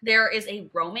liked. There is a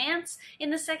romance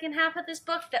in the second half of this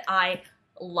book that I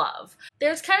love.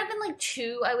 There's kind of been like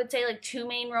two, I would say like two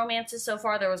main romances so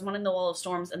far. There was one in The Wall of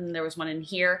Storms and then there was one in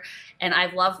here, and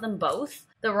I've loved them both.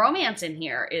 The romance in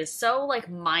here is so like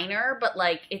minor, but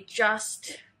like it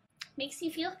just makes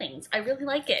you feel things. I really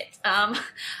like it.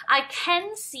 I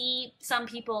can see some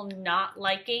people not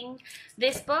liking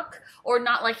this book or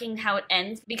not liking how it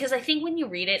ends, because I think when you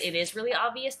read it, it is really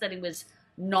obvious that it was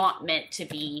not meant to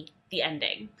be the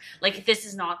ending. Like, this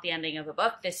is not the ending of a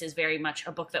book. This is very much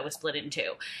a book that was split in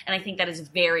two. And I think that is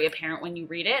very apparent when you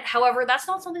read it. However, that's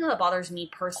not something that bothers me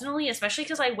personally, especially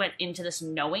because I went into this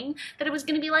knowing that it was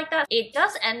going to be like that. It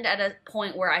does end at a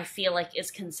point where I feel like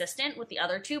is consistent with the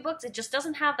other two books. It just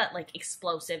doesn't have that like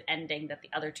explosive ending that the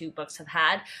other two books have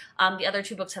had. The other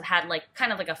two books have had like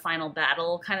kind of like a final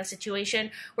battle kind of situation,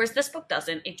 whereas this book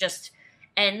doesn't. It just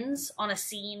ends on a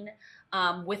scene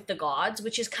with the gods,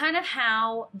 which is kind of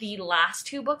how the last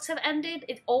two books have ended.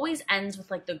 It always ends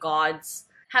with like the gods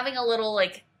having a little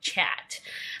like chat.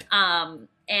 And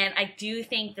I do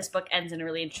think this book ends in a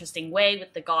really interesting way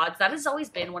with the gods. That has always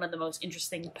been one of the most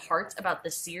interesting parts about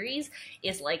this series,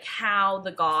 is like how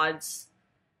the gods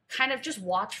kind of just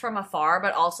watch from afar,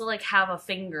 but also like have a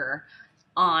finger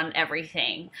on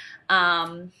everything.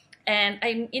 And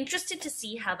I'm interested to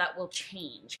see how that will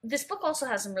change. This book also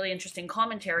has some really interesting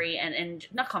commentary and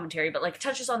not commentary, but like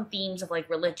touches on themes of like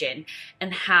religion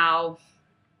and how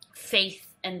faith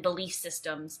and belief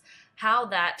systems, how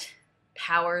that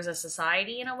powers a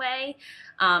society in a way.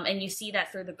 And you see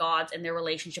that through the gods and their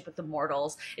relationship with the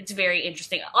mortals. It's very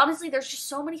interesting. Honestly, there's just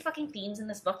so many fucking themes in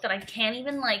this book that I can't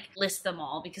even like list them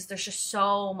all, because there's just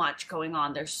so much going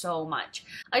on. There's so much.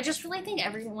 I just really think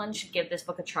everyone should give this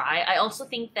book a try. I also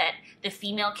think that the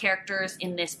female characters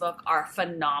in this book are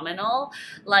phenomenal.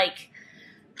 Like,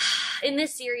 in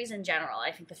this series in general,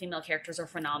 I think the female characters are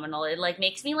phenomenal. It like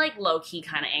makes me like low-key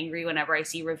kind of angry whenever I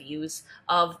see reviews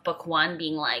of book one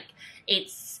being like,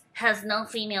 it's has no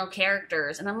female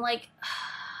characters, and I'm like,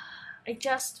 it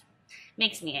just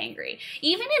makes me angry.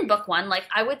 Even in book one, like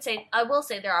I will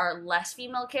say there are less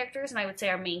female characters, and I would say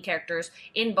our main characters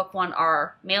in book one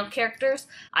are male characters.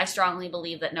 I strongly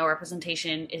believe that no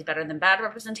representation is better than bad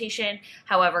representation.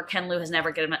 However, Ken Liu has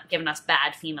never given us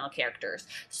bad female characters.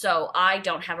 So I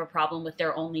don't have a problem with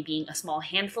there only being a small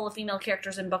handful of female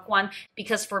characters in book one,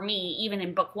 because for me, even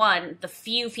in book one, the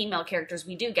few female characters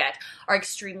we do get are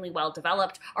extremely well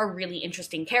developed, are really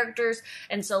interesting characters.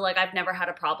 And so like I've never had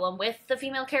a problem with the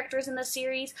female characters in this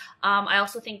series. I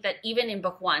also think that even in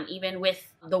book one, even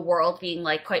with the world being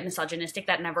like quite misogynistic,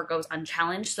 that never goes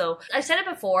unchallenged. So I've said it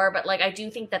before, but like I do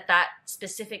think that that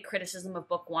specific criticism of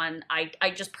book one,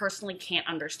 I just personally can't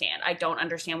understand. I don't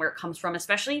understand where it comes from,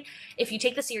 especially if you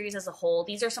take the series as a whole.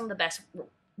 These are some of the best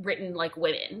written like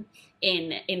women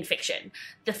in fiction.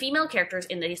 The female characters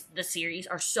in the series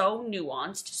are so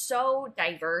nuanced, so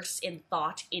diverse in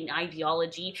thought, in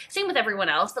ideology. Same with everyone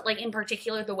else, but like in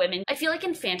particular the women. I feel like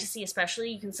in fantasy especially,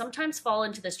 you can sometimes fall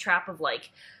into this trap of like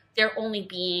there only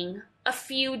being a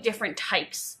few different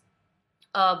types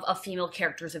of female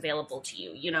characters available to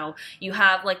you. You know, you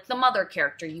have like the mother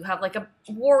character, you have like a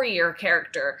warrior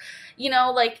character, you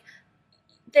know, like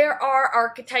there are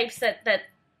archetypes that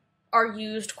are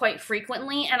used quite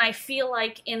frequently, and I feel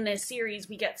like in this series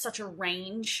we get such a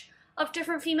range of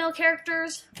different female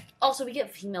characters. Also, we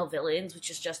get female villains, which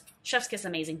is just chef's kiss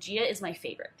amazing. Gia is my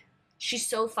favorite. She's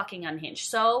so fucking unhinged.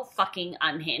 So fucking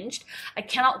unhinged. I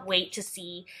cannot wait to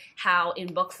see how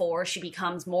in book 4 she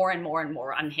becomes more and more and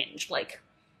more unhinged. Like,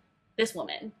 this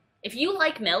woman. If you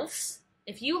like MILFs,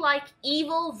 if you like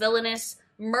evil, villainous,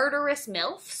 murderous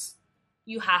MILFs,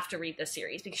 you have to read this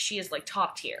series because she is like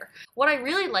top tier. What I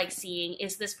really like seeing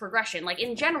is this progression. Like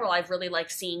in general, I've really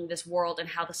liked seeing this world and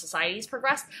how the society's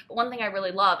progressed. But one thing I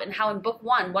really love, and how in book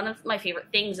 1, one of my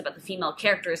favorite things about the female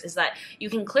characters is that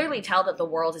you can clearly tell that the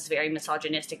world is very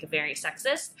misogynistic and very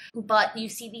sexist, but you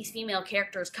see these female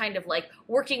characters kind of like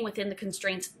working within the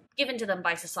constraints given to them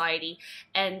by society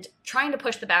and trying to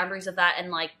push the boundaries of that and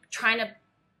like trying to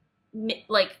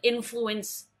like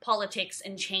influence politics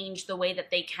and change the way that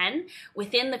they can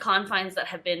within the confines that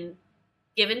have been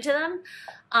given to them.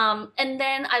 And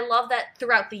then I love that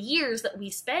throughout the years that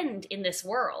we spend in this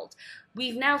world,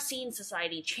 we've now seen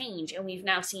society change, and we've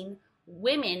now seen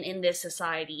women in this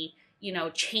society, you know,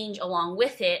 change along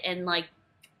with it and like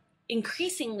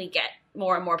increasingly get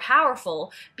more and more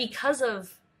powerful because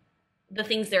of the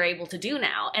things they're able to do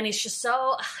now. And it's just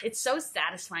so, it's so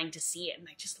satisfying to see it. And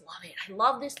I just love it. I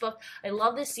love this book. I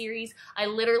love this series. I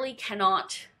literally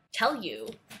cannot tell you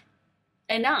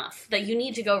enough that you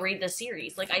need to go read this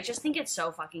series. Like, I just think it's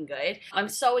so fucking good. I'm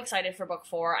so excited for book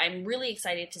 4. I'm really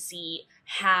excited to see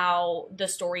how the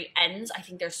story ends. I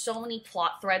think there's so many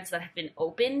plot threads that have been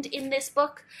opened in this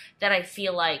book that I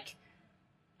feel like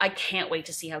I can't wait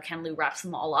to see how Ken Liu wraps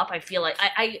them all up. I feel like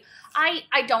I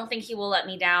don't think he will let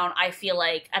me down. I feel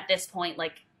like at this point,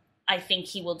 like, I think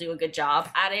he will do a good job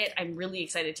at it. I'm really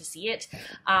excited to see it.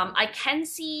 I can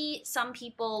see some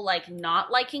people like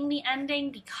not liking the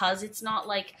ending because it's not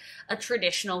like a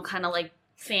traditional kind of like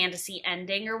fantasy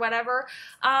ending or whatever.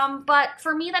 But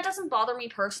for me, that doesn't bother me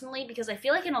personally because I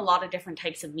feel like in a lot of different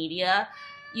types of media,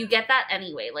 you get that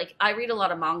anyway. Like, I read a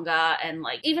lot of manga, and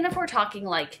like, even if we're talking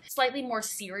like slightly more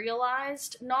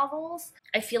serialized novels,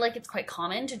 I feel like it's quite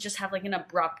common to just have like an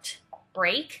abrupt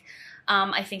break.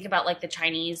 I think about like the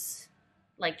Chinese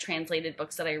like translated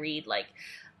books that I read, like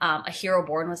A Hero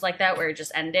Born was like that, where it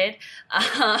just ended.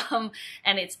 And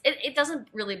it doesn't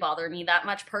really bother me that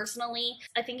much personally.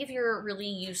 I think if you're really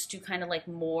used to kind of like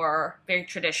more very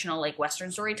traditional like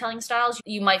Western storytelling styles,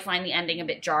 you might find the ending a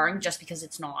bit jarring just because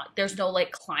there's no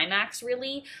like climax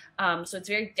really. So it's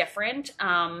very different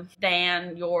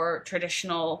than your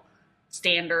traditional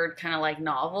standard kind of like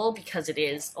novel because it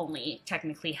is only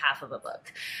technically half of a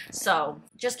book. So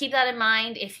just keep that in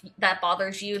mind. If that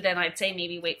bothers you, then I'd say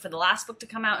maybe wait for the last book to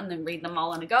come out and then read them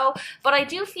all in a go. But I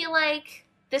do feel like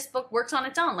this book works on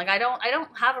its own. Like, I don't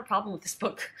have a problem with this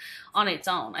book on its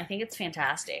own. I think it's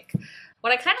fantastic.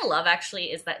 What I kind of love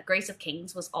actually is that Grace of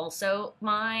Kings was also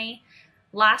my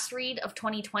last read of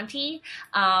 2020,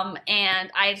 and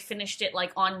I had finished it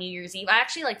like on New Year's Eve. I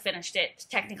actually like finished it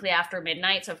technically after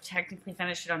midnight, so I've technically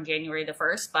finished it on January the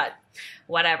 1st, but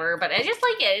whatever. But I just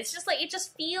like it. It's just like, it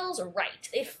just feels right.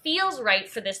 It feels right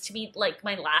for this to be like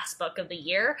my last book of the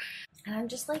year, and I'm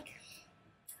just like,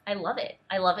 I love it.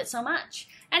 I love it so much.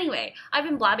 Anyway, I've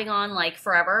been blabbing on like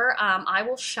forever. I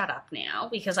will shut up now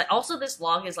because this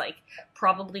vlog is like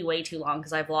probably way too long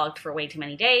because I vlogged for way too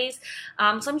many days.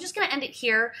 So I'm just going to end it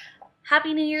here.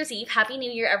 Happy New Year's Eve. Happy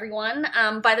New Year, everyone.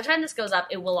 By the time this goes up,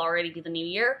 it will already be the new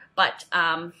year, but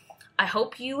I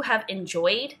hope you have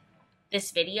enjoyed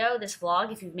this video, this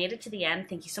vlog. If you've made it to the end,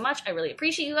 thank you so much. I really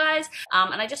appreciate you guys.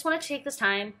 And I just wanted to take this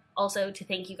time also to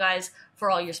thank you guys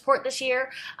for all your support this year.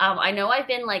 I know I've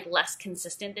been like less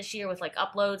consistent this year with like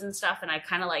uploads and stuff, and I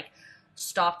kind of like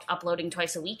stopped uploading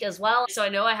twice a week as well. So I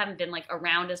know I haven't been like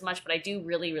around as much, but I do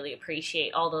really, really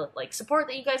appreciate all the like support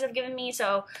that you guys have given me.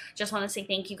 So just want to say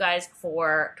thank you guys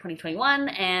for 2021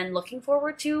 and looking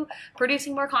forward to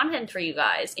producing more content for you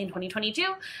guys in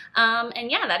 2022.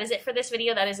 And yeah, that is it for this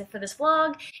video. That is it for this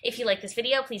vlog. If you like this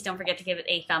video, please don't forget to give it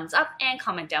a thumbs up and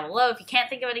comment down below. If you can't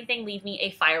think of anything, leave me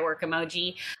a firework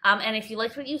emoji. And if you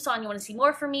liked what you saw and you want to see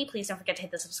more from me, please don't forget to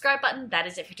hit the subscribe button. That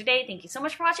is it for today. Thank you so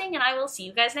much for watching, and I will see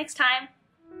you guys next time.